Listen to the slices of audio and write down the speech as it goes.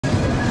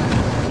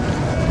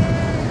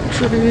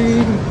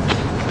train.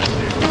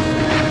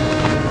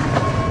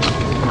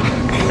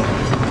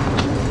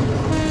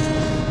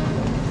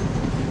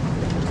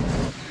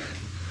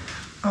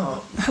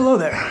 Oh, hello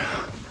there.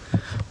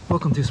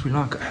 Welcome to Sri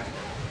Lanka.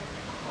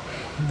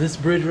 This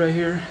bridge right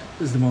here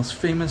is the most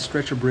famous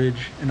stretcher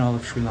bridge in all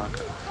of Sri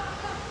Lanka.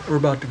 We're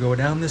about to go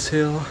down this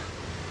hill,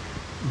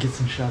 get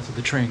some shots of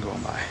the train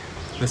going by.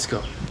 Let's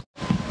go.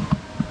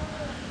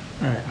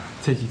 All right,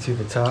 I'll take you to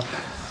the top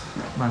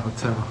of my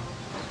hotel.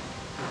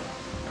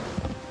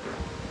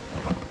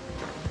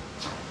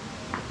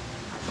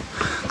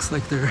 Looks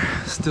like they're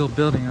still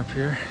building up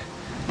here,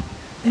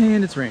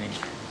 and it's raining.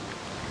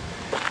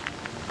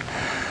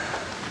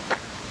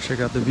 Check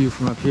out the view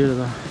from up here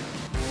though.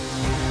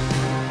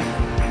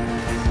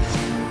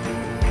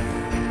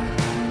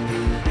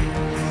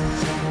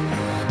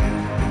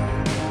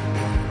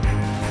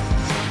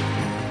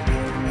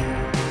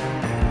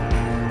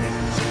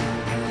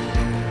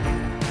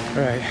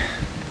 Alright,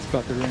 it's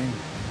about to rain.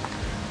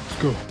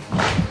 Let's go.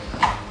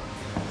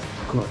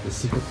 Go up the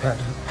secret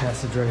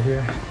passage right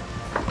here.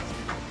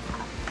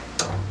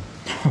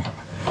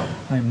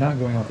 I am not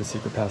going out the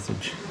secret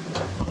passage.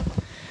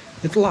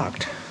 It's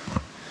locked.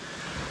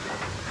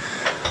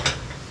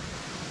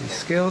 We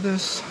scale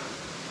this.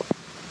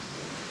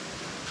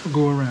 We'll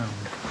go around.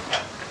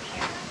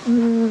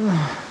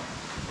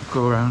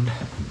 Go around.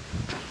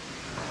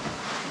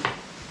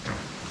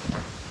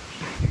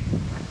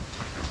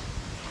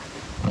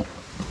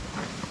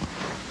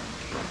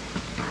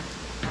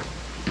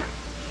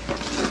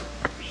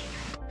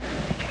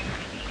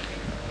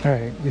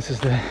 Alright, this is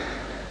the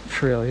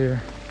trail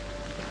here.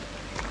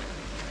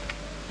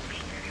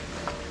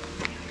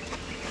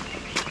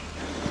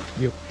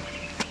 Yep.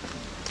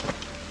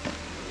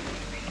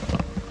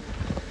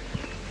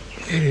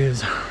 It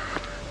is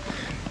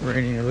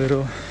raining a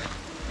little.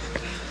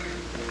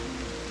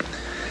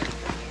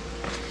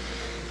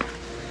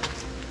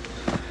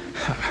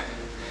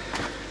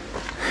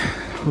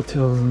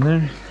 Hotels in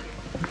there.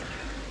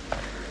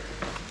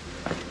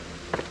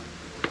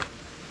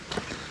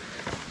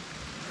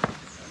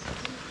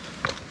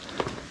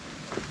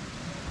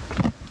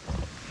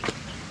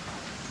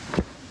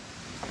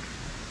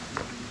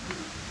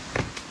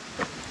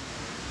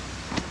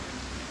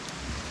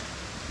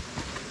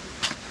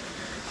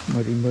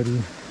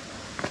 Muddy.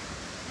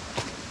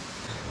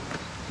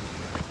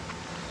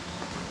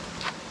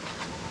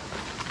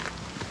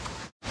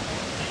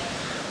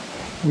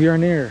 We are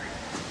near.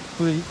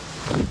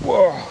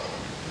 Whoa!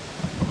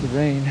 The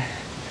rain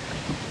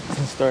is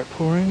gonna start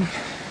pouring.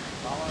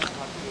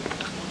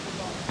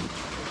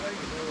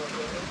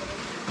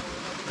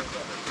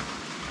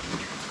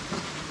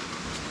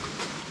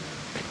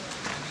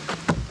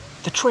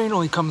 The train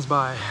only comes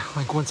by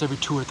like once every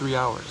 2 or 3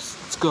 hours.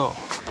 Let's go.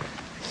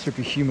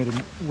 Super humid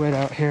and wet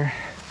out here.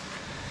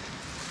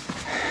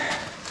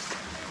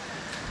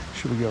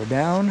 Should we go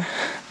down?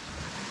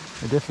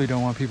 I definitely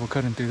don't want people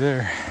cutting through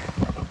there.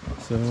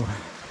 So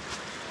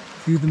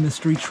through the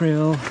mystery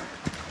trail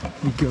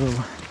we go.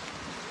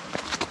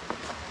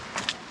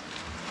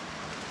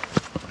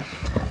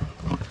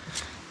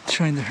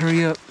 Trying to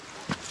hurry up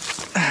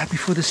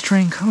before this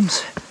train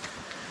comes.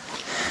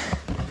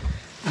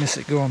 Miss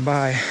it going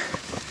by.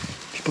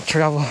 People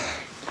travel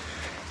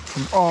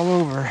from all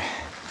over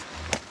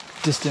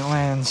distant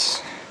lands.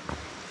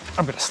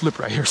 I'm gonna slip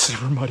right here,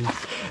 super muddy.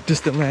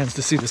 Distant lands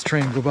to see this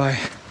train go by.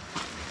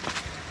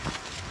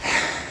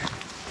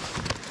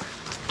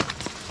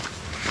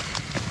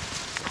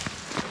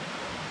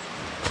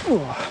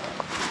 Oh.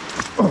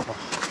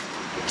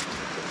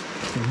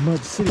 It's a mud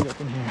city up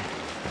in here.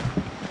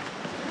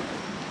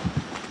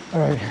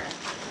 Alright.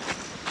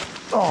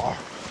 Oh.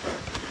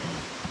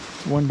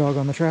 One dog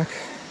on the track.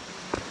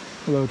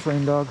 Hello,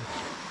 train dog.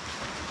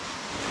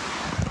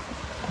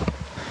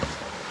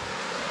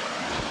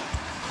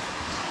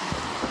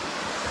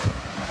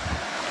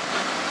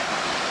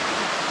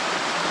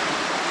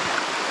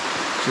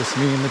 Just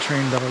me and the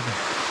train dog.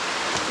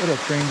 What up,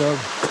 train dog?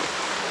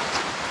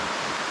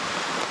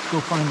 Let's go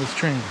find this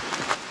train.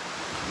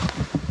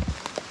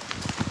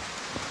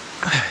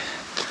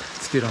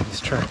 Let's get on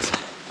these tracks.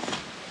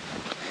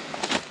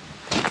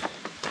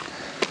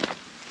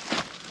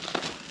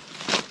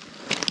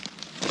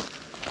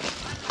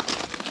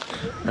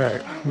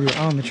 Alright, we are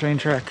on the train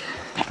track.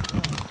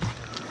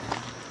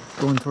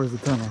 Going towards the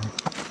tunnel.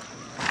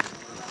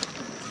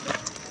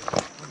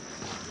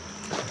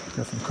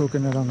 Got some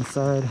coconut on the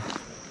side.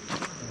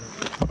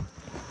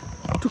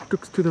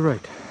 Tuk-tuks to the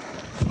right.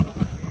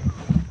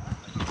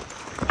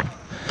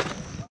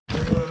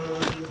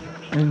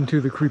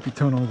 Into the creepy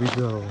tunnel we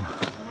go.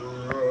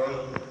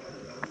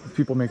 With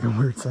people making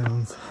weird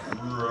sounds.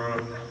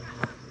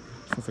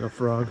 Sounds like a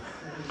frog.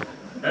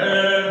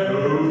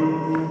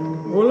 Hello.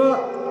 Hola.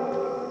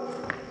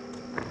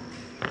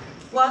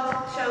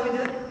 What shall we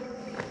do?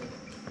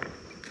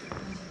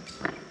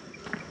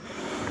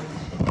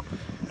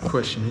 The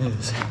question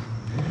is,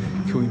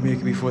 can we make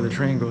it before the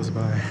train goes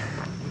by?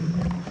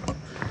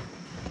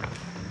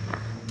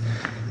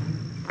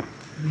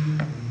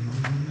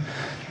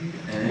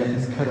 Got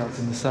these cutouts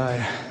in the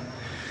side.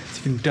 It's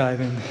You can dive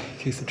in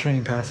case the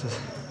train passes.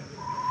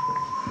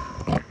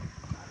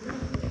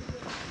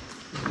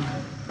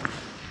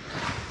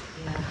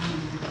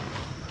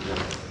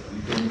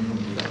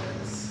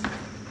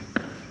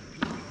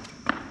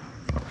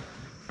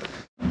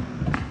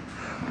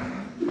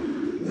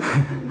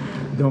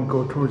 Don't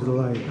go towards the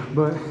light,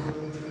 but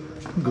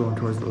I'm going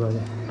towards the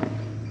light.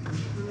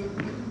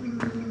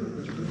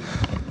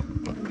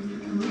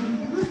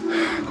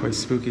 Quite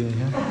spooky in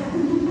here.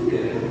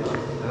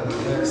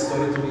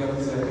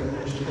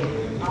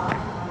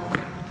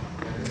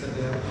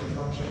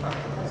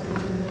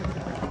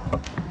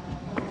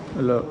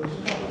 Hello.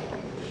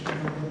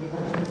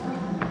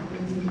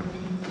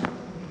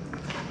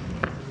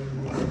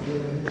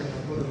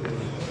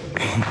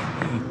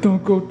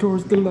 Don't go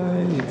towards the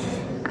light.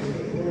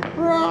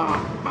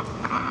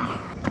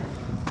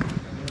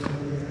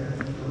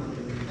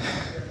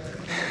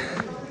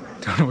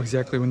 Don't know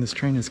exactly when this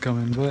train is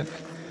coming, but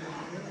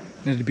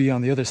need to be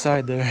on the other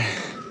side there.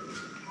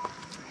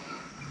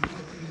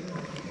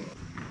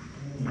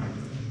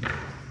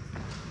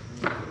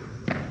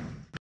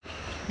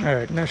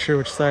 Alright, not sure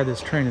which side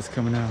this train is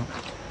coming out.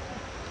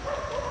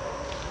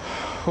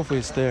 Hopefully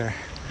it's there.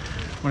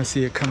 I want to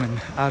see it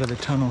coming out of the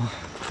tunnel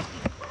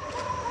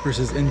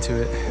versus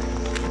into it.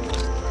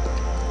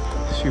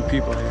 There's a few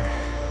people here.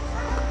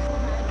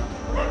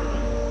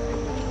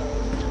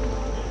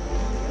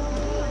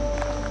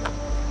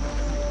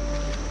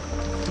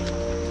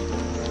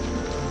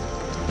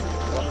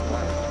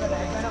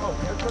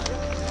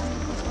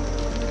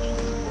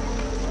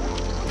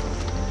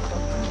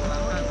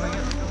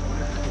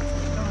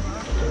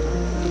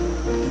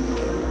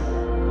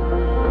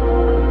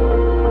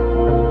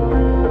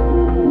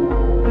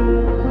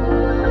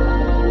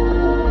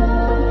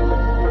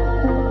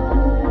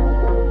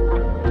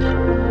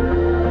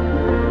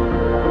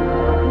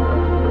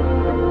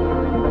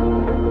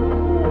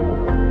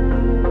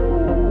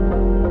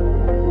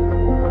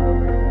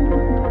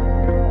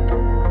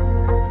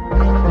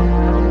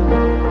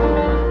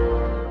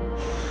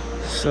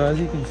 So as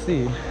you can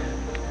see,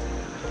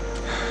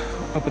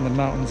 up in the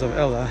mountains of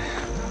Ella,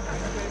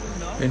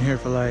 been here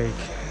for like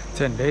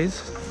 10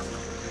 days.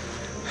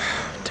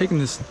 Taking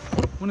this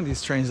one of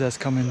these trains that's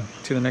coming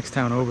to the next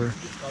town over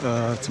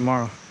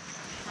tomorrow.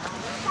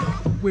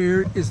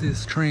 Where is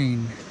this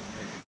train?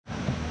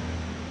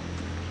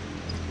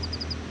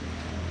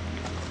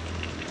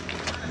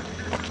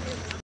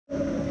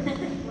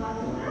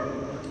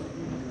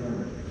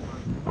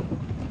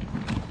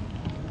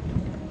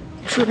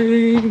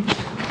 Train!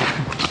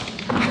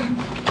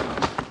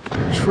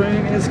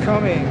 Train is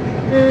coming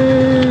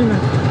in!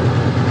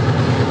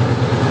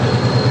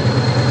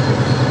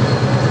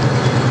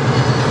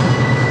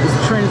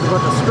 This train is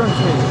about to scrunch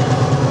me.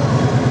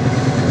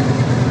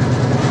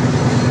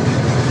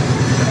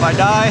 If I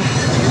die,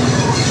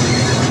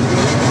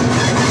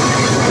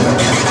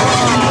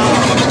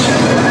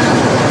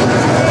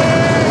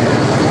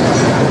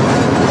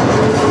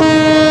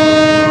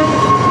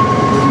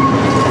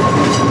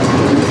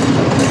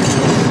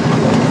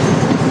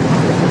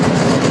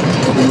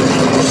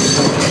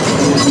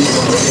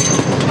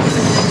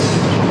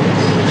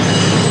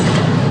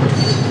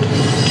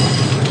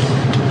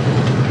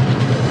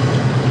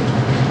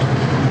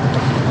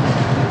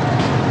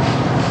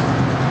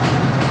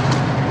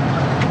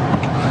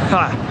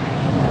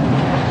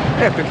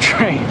 epic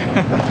train.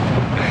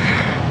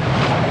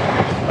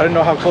 I didn't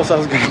know how close I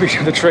was going to be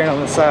to the train on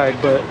the side,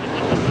 but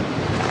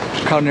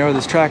look how narrow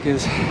this track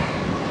is.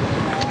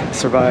 I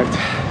survived.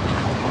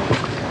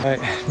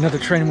 Alright, another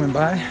train went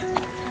by.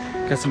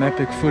 Got some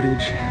epic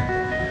footage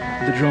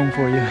with the drone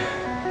for you.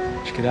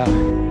 Check it out.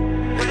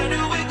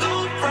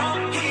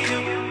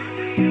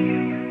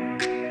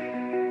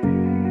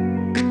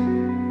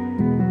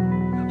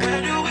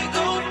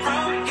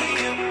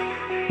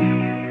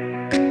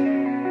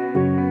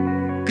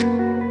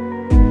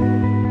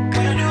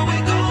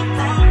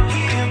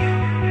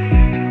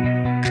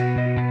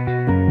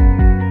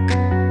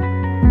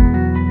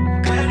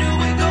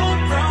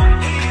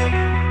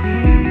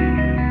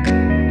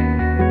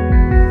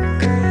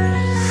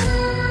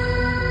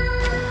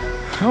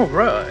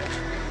 Alright,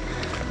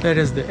 that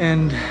is the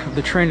end of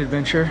the train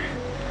adventure.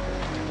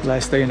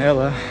 Last day in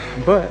Ella,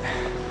 but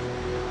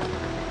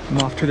I'm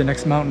off to the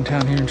next mountain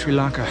town here in Sri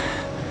Lanka.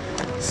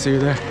 See you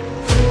there.